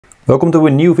Welcome to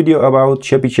a new video about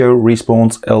Chebyshev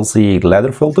response LC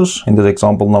ladder filters. In this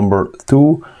example number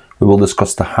 2, we will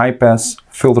discuss the Highpass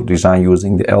filter design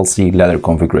using the LC ladder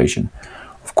configuration.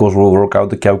 Of course, we'll work out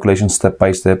the calculations step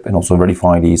by step and also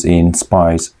verify these in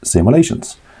SPICE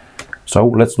simulations. So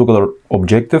let's look at our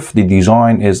objective. The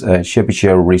design is a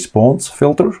Chebyshev response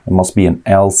filter. It must be an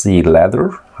LC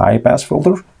ladder high-pass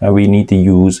filter, and we need to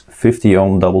use 50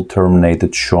 ohm double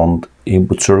terminated shunt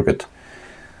input circuit.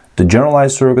 The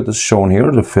generalized circuit is shown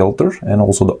here, the filter, and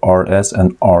also the RS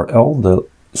and RL, the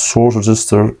source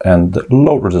resistor and the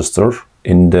load resistor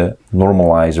in the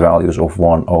normalized values of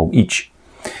 1 ohm each.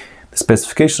 The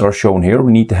specifications are shown here.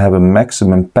 We need to have a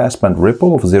maximum passband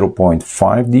ripple of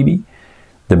 0.5 dB.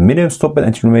 The minimum stopband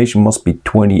attenuation must be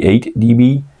 28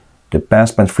 dB. The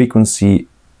passband frequency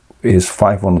is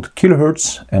 500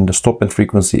 kHz and the stopband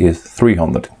frequency is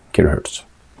 300 kHz.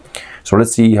 So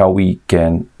let's see how we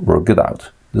can work it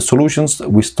out. The solutions,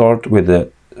 we start with the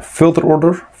filter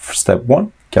order, step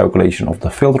 1, calculation of the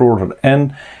filter order,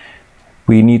 and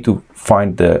we need to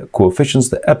find the coefficients,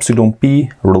 the epsilon p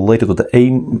related to the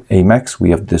A max.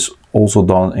 We have this also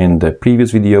done in the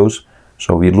previous videos.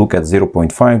 So we look at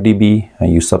 0.5 dB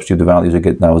and you substitute the values, you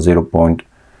get now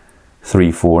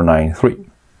 0.3493. In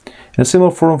a similar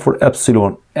form for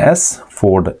epsilon s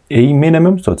for the A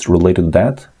minimum, so it's related to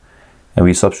that. And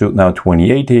we substitute now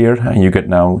 28 here and you get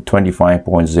now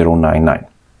 25.099.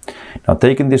 Now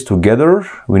taking this together,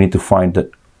 we need to find the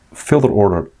filter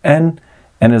order n.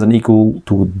 N is an equal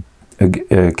to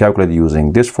calculate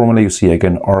using this formula. You see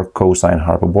again r cosine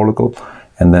hyperbolical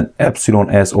and then epsilon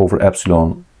s over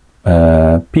epsilon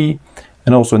p,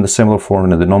 and also in the similar form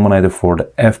in the denominator for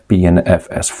the fp and the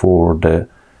fs for the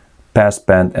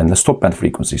passband and the stopband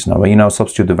frequencies. Now when you now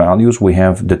substitute the values we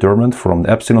have determined from the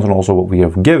epsilons and also what we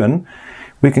have given,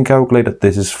 we can calculate that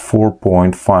this is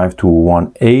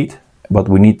 4.5218, but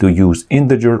we need to use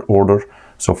integer order.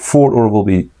 So fourth order will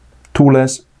be 2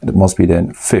 less, and it must be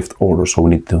then fifth order, so we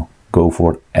need to go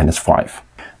for n is 5.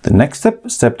 The next step,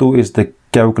 step 2, is the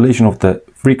calculation of the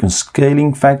frequency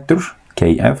scaling factor,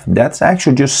 Kf. That's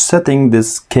actually just setting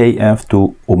this Kf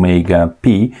to omega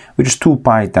p, which is 2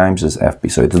 pi times this fp.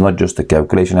 So it is not just a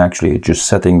calculation, actually it's just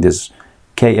setting this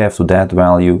Kf to that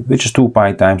value, which is 2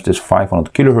 pi times this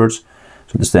 500 kilohertz.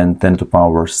 So this then 10 to the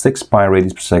power 6 pi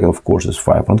radians per second, of course, is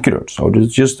 500 kilohertz. So this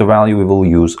is just the value we will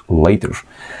use later.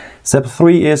 Step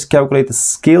 3 is calculate the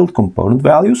scaled component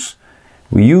values.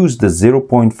 We use the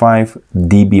 0.5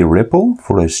 dB ripple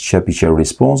for this Chebyshev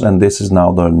response, and this is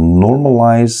now the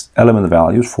normalized element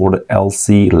values for the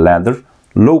LC ladder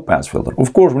low pass filter.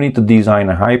 Of course, we need to design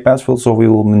a high pass filter, so we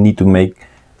will need to make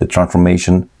the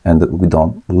transformation, and that will be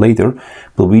done later.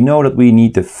 But we know that we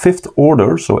need the fifth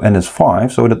order, so n is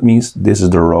 5, so that means this is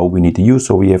the row we need to use.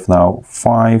 So we have now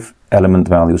 5 element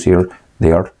values here.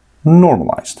 They are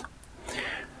normalized.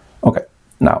 Okay,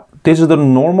 now this is the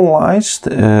normalized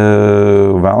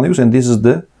values, and this is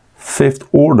the fifth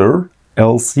order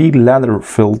LC ladder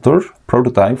filter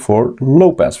prototype for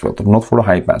low pass filter, not for the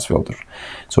high pass filter.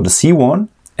 So the C1,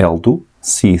 L2,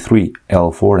 C3,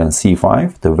 L4 and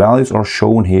C5, the values are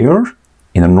shown here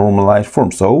in a normalized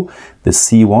form. So the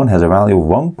C1 has a value of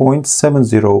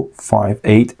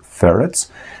 1.7058 farads,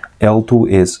 L2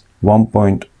 is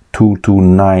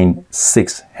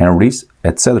 1.2296 henries,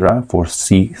 etc. for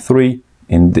C3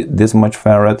 in this much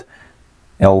farad,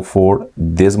 L4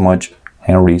 this much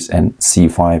henries, and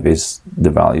C5 is the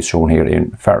value shown here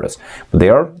in farads. But they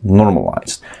are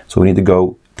normalized, so we need to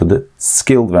go to the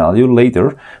scaled value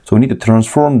later. So we need to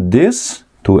transform this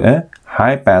to a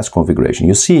high pass configuration.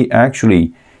 You see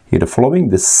actually here the following: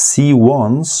 the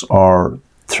C1s are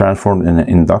transformed in an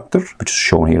inductor, which is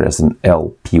shown here as an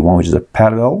LP1, which is a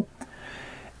parallel,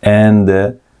 and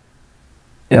the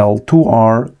L2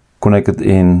 are connected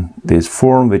in this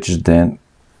form, which is then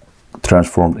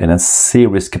transformed in a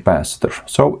series capacitor.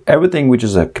 So everything which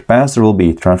is a capacitor will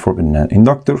be transformed in an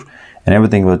inductor, and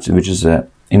everything which is an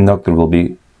inductor will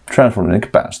be transformed in a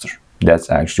capacitor. That's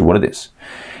actually what it is.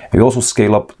 And we also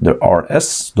scale up the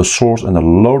RS, the source and the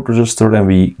load resistor, and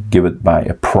we give it by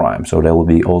a prime. So that will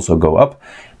be also go up.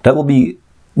 That will be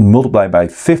multiplied by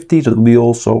 50, that will be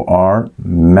also our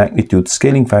magnitude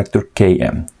scaling factor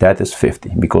Km. That is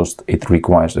 50 because it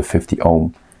requires a 50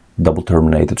 ohm double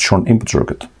terminated shunt input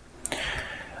circuit.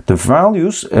 The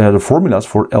values, the formulas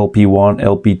for LP1,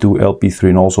 LP2, LP3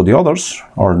 and also the others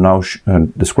are now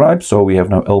described. So we have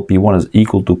now LP1 is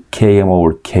equal to Km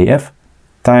over Kf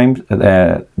times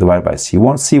divided by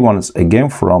C1. C1 is again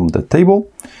from the table,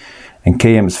 and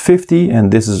Km is 50,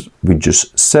 and this is we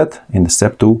just set in the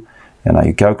step 2. And now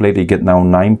you calculate, you get now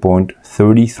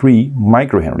 9.33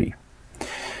 microhenry.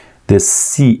 The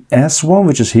CS1,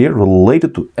 which is here,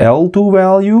 related to L2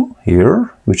 value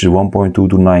here, which is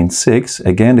 1.2296.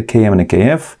 Again, the Km and the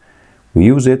Kf, we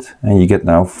use it, and you get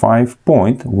now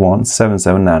 5.177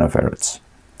 nanofarads.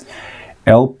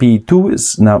 LP2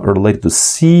 is now related to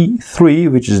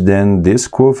C3, which is then this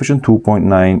coefficient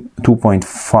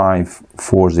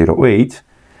 2.5408.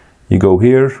 You go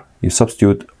here, you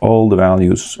substitute all the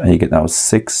values, and you get now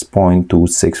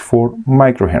 6.264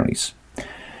 microhenries.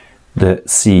 The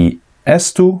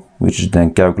CS2, which is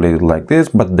then calculated like this,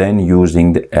 but then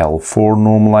using the L4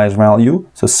 normalized value,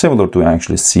 so similar to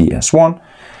actually CS1.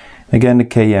 Again, the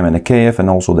Km and the Kf, and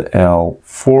also the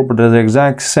L4, but they're the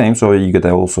exact same, so you get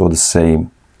also the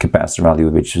same capacitor value,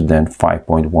 which is then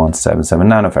 5.177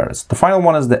 nanofarads. The final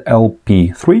one is the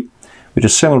LP3, which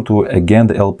is similar to, again,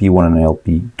 the LP1 and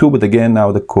LP2, but again,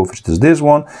 now the coefficient is this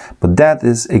one, but that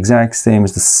is exact same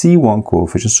as the C1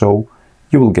 coefficient, so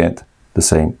you will get the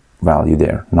same value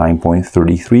there,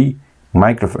 9.33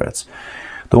 microfarads.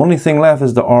 The only thing left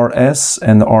is the RS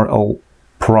and the RL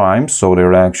prime, so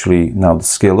they're actually now the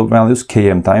scale of values,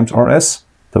 Km times RS,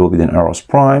 that will be then RS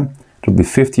prime, it will be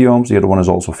 50 ohms, the other one is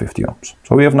also 50 ohms.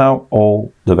 So we have now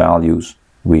all the values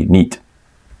we need.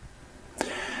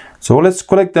 So let's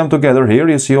collect them together here.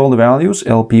 You see all the values,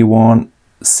 LP1,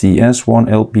 CS1,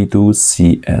 LP2,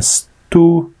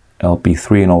 CS2,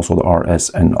 LP3, and also the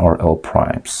RS and RL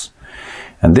primes.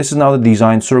 And this is now the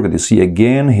design circuit. You see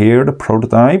again here the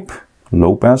prototype,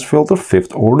 low pass filter,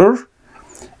 5th order.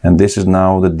 And this is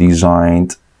now the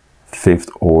designed 5th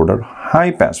order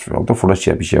high pass filter for the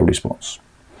Chebyshev response.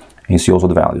 And you see also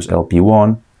the values,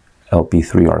 LP1,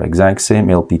 LP3 are exact same,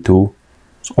 LP2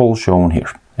 is all shown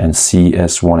here. And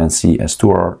CS1 and CS2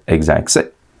 are exact same.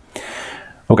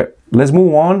 Okay, let's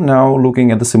move on now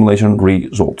looking at the simulation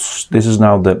results. This is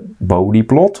now the Bode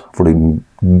plot for the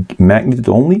magnitude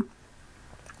only.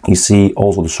 You see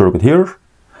also the circuit here,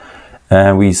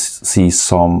 and we see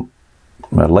some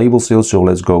labels here, so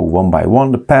let's go one by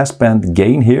one. The passband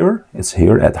gain here is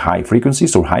here at high frequency,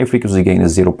 so high frequency gain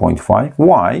is 0.5.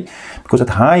 Why? Because at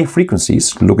high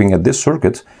frequencies, looking at this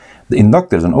circuit, the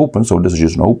inductor is an open, so this is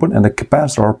just an open, and the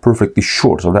capacitors are perfectly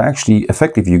short, so they're actually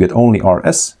effective. You get only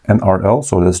RS and RL,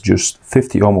 so that's just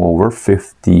 50 ohm over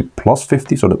 50 plus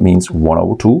 50, so that means 1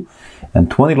 over 2,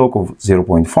 and 20 log of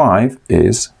 0.5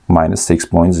 is minus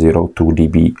 6.02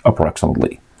 dB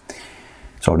approximately.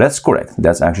 So that's correct,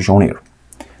 that's actually shown here.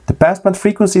 The passband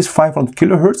frequency is 500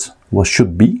 kilohertz, what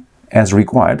should be as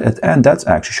required, and that's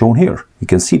actually shown here. You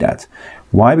can see that.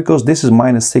 Why? Because this is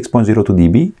minus 6.02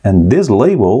 dB, and this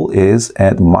label is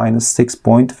at minus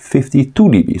 6.52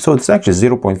 dB, so it's actually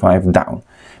 0.5 down.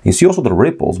 You see also the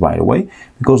ripples, by the way,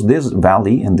 because this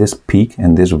valley and this peak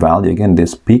and this valley, again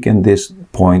this peak and this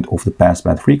point of the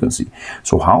passband frequency.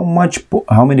 So how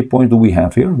many points do we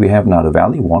have here? We have now the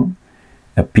valley 1,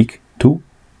 a peak 2,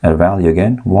 a valley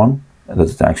again 1,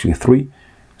 that's actually 3.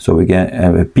 So we get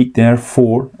a peak there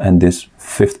 4, and this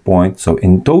 5th point. So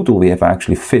in total we have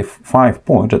actually 5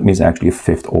 points. That means actually a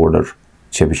 5th order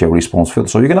Chebyshev response filter.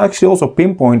 So you can actually also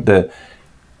pinpoint the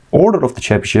order of the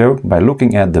Chebyshev by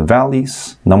looking at the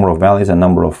valleys, number of valleys and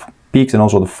number of peaks, and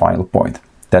also the final point.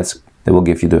 That will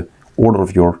give you the order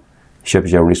of your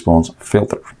Chebyshev response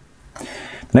filter.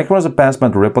 The next one is a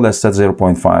passband ripple that's set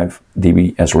 0.5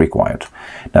 dB as required.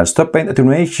 Now stop band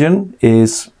attenuation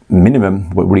is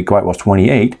minimum, what required was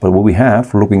 28, but what we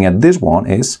have looking at this one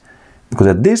is, because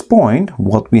at this point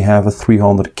what we have a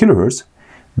 300 kilohertz,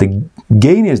 the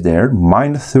gain is there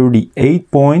minus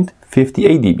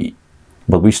 38.58 dB,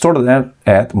 but we started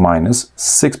at minus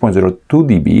 6.02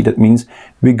 dB. That means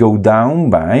we go down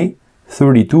by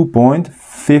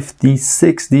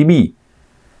 32.56 dB,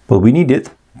 but we needed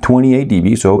 28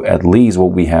 dB, so at least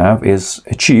what we have is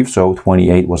achieved. So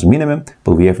 28 was minimum,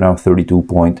 but we have now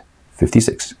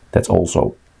 32.56. That's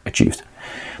also achieved.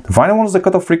 The final one is the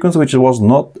cutoff frequency, which was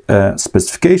not a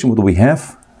specification, but we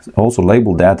have also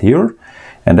labeled that here,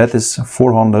 and that is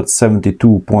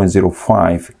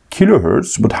 472.05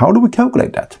 kilohertz. But how do we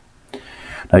calculate that?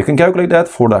 Now you can calculate that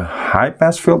for the high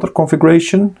pass filter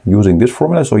configuration using this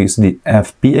formula. So you see the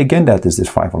FP again, that is this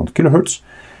 500 kilohertz.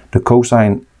 The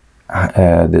cosine,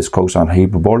 this cosine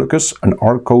hyperbolicus, an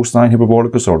arc cosine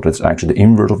hyperbolicus, or that's actually the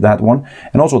inverse of that one,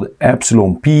 and also the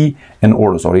epsilon p in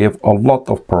order. So you have a lot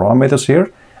of parameters here.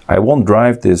 I won't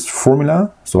drive this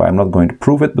formula, so I'm not going to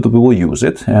prove it, but we will use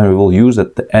it, and we will use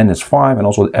that the n is 5 and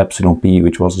also the epsilon p,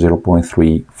 which was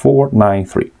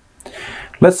 0.3493.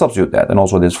 Let's substitute that, and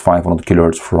also this 500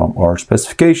 kilohertz from our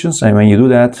specifications, and when you do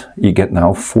that, you get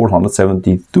now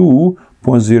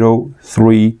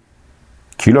 472.03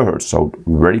 kilohertz, so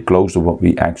very close to what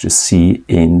we actually see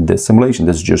in the simulation.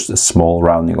 This is just a small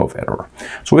rounding of error.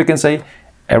 So we can say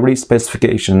every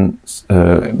specification,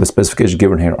 the specifications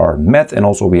given here are met, and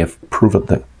also we have proved that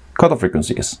the cutoff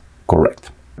frequency is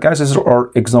correct. Guys, this is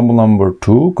our example number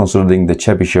 2, considering the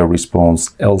Chebyshev response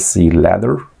LC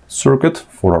ladder circuit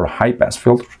for our high-pass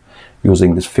filter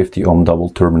using this 50 ohm double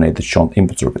terminated shunt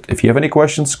input circuit. If you have any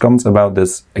questions, comments about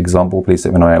this example, please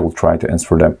let me know. I will try to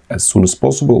answer them as soon as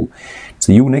possible.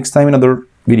 See you next time in another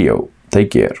video.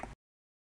 Take care.